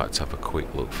 Would like to have a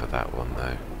quick look for that one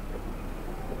though.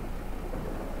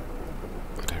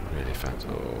 I don't really fancy...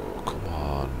 Oh, come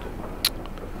on.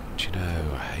 Do you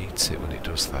know, I hate it when it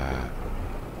does that.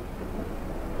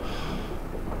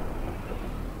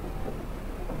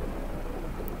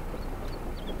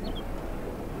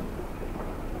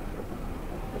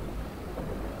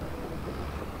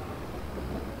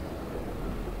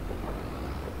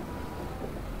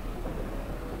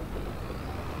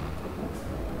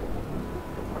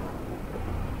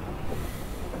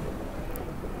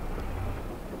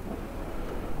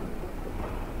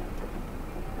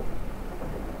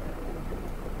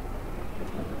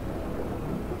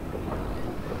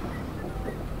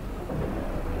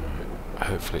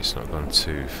 Hopefully it's not gone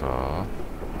too far.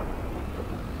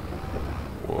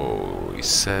 Whoa, he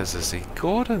says, has he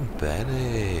Gordon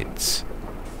Bennett?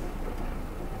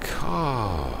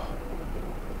 God.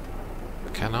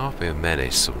 Can I be a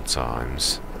menace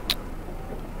sometimes?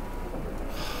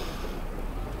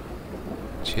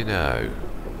 Do you know?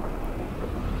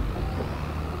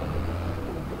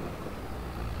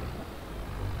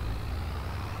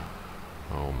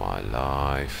 Oh my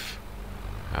life.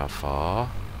 How far?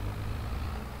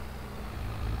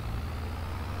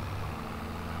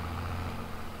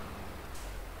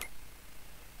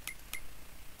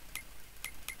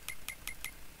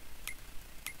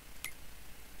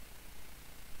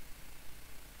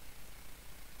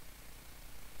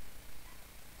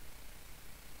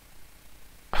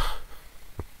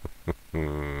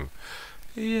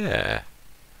 Yeah.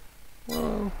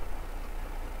 Well,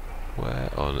 where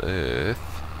on earth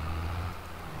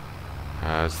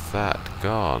has that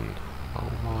gone? Oh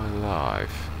my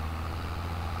life.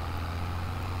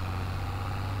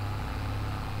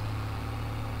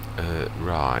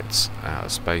 Right, out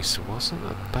of space wasn't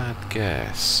a bad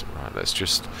guess. Right, let's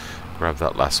just grab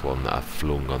that last one that I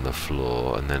flung on the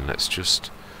floor, and then let's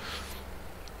just...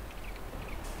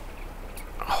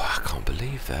 Oh, I can't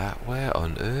believe that. Where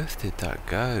on earth did that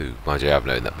go? Mind you, I've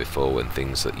known that before, when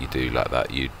things that you do like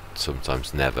that, you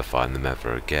sometimes never find them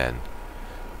ever again.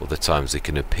 Other times they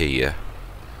can appear.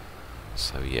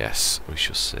 So yes, we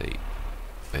shall see.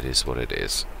 It is what it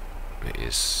is.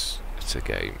 It's a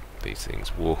game. These things,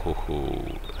 whoa,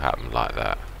 happen like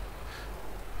that.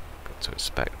 Got to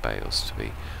expect bales to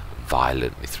be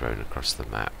violently thrown across the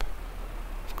map.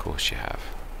 Of course you have.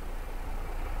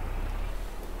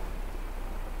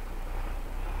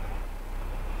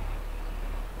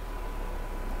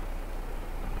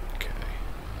 Okay.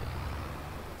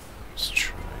 Let's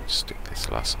try and stick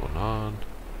this last one on.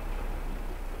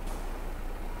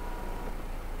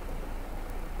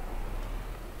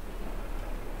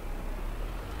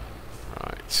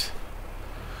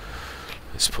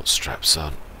 Let's put straps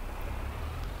on.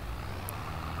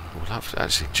 We'll have to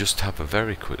actually just have a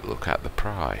very quick look at the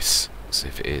price, see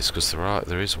if it is, because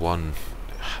there is one.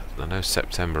 I know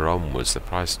September onwards the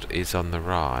price is on the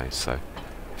rise, so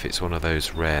if it's one of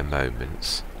those rare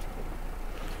moments,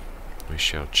 we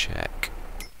shall check.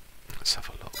 Let's have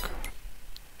a look.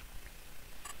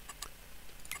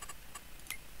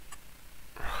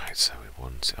 Right, so we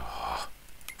want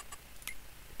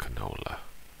canola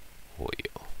oil.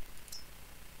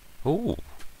 Ooh,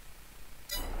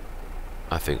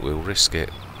 I think we'll risk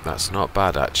it. That's not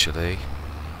bad actually.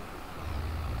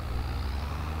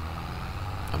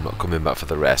 I'm not coming back for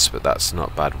the rest, but that's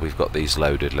not bad. We've got these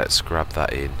loaded. Let's grab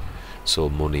that in. It's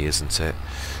all money, isn't it?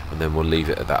 And then we'll leave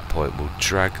it at that point. We'll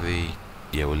drag the...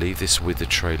 Yeah, we'll leave this with the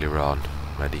trailer on,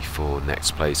 ready for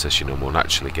next play session, and we'll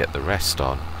actually get the rest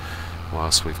on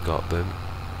whilst we've got them.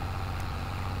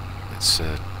 Let's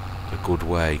a good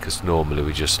way, because normally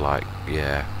we just like,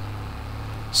 yeah,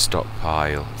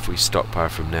 stockpile. If we stockpile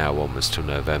from now onwards till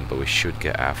November, we should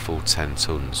get our full 10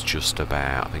 tons just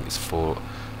about. I think it's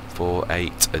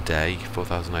 4,800 a day,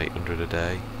 4,800 a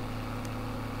day.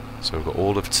 So we've got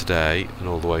all of today and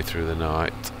all the way through the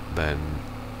night, then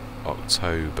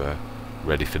October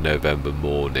ready for November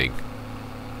morning.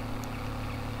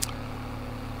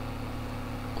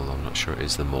 Although I'm not sure it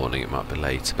is the morning, it might be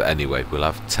later, but anyway, we'll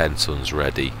have 10 tons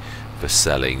ready for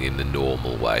selling in the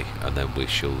normal way, and then we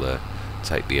shall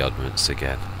take the oddments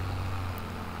again.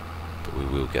 But we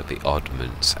will get the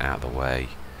oddments out of the way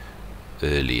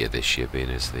earlier this year,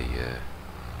 being as the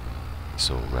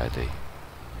it's all ready.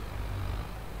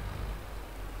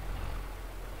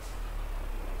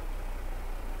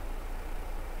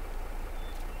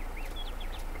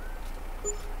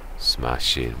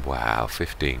 Smashing! Wow,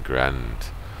 15 grand.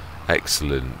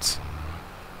 Excellent.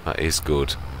 That is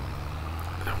good.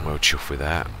 I'm well chuffed with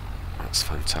that. That's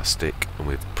fantastic. And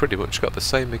we've pretty much got the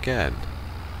same again.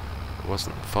 It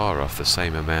wasn't far off the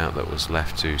same amount that was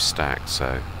left to stack,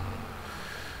 so...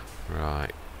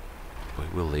 Right. We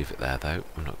will leave it there though.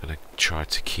 I'm not going to try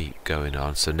to keep going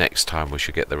on. So next time we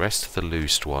should get the rest of the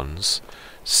loose ones.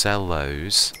 Sell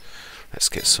those. Let's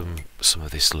get some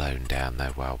of this loan down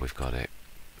there while we've got it.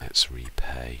 Let's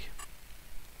repay.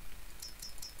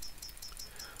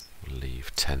 We'll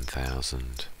leave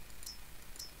 10,000.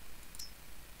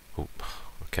 Oh,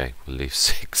 okay, we'll leave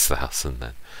 6,000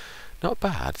 then. Not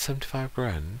bad, 75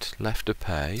 grand left to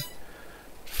pay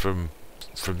from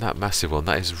that massive one.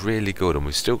 That is really good, and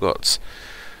we've still got,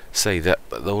 say, that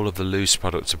all of the loose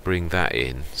product to bring that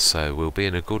in. So we'll be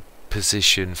in a good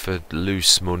position for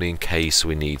loose money in case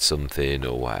we need something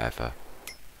or whatever.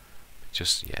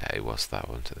 Just, yeah, it was that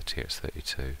one to the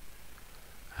TX32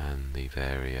 and the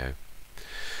Vario.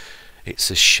 It's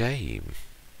a shame.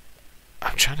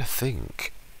 I'm trying to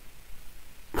think.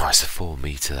 Oh, it's a 4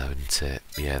 metre though, isn't it?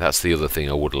 Yeah, that's the other thing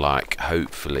I would like.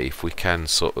 Hopefully, if we can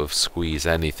sort of squeeze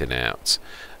anything out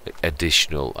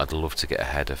additional, I'd love to get a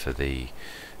header for the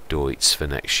Deutz for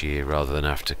next year rather than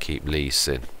have to keep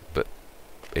leasing. But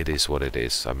it is what it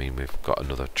is. I mean, we've got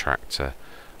another tractor.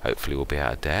 Hopefully we'll be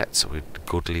out of debt, so we're a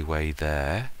goodly way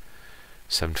there.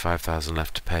 75,000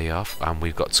 left to pay off, and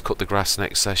we've got to cut the grass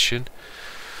next session.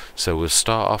 So we'll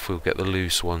start off, we'll get the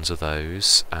loose ones of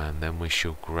those, and then we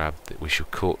shall we shall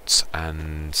cut,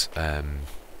 and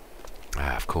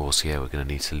of course, yeah, we're going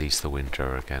to need to lease the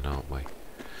windrower again, aren't we?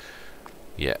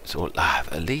 Yeah, so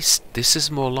at least this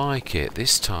is more like it.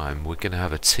 This time we're going to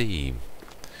have a team,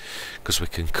 because we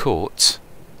can cut,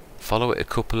 follow it a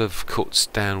couple of cuts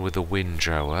down with a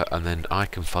windrower, and then I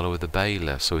can follow with a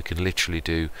baler, so we can literally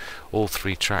do all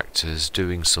 3 tractors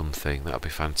doing something. That'll be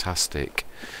fantastic.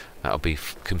 That'll be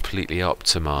completely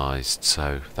optimised,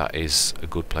 so that is a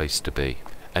good place to be.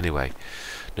 Anyway,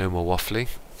 no more waffling.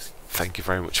 Thank you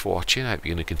very much for watching. I hope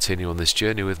you're going to continue on this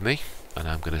journey with me, and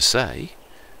I'm going to say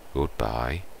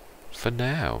goodbye for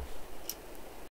now.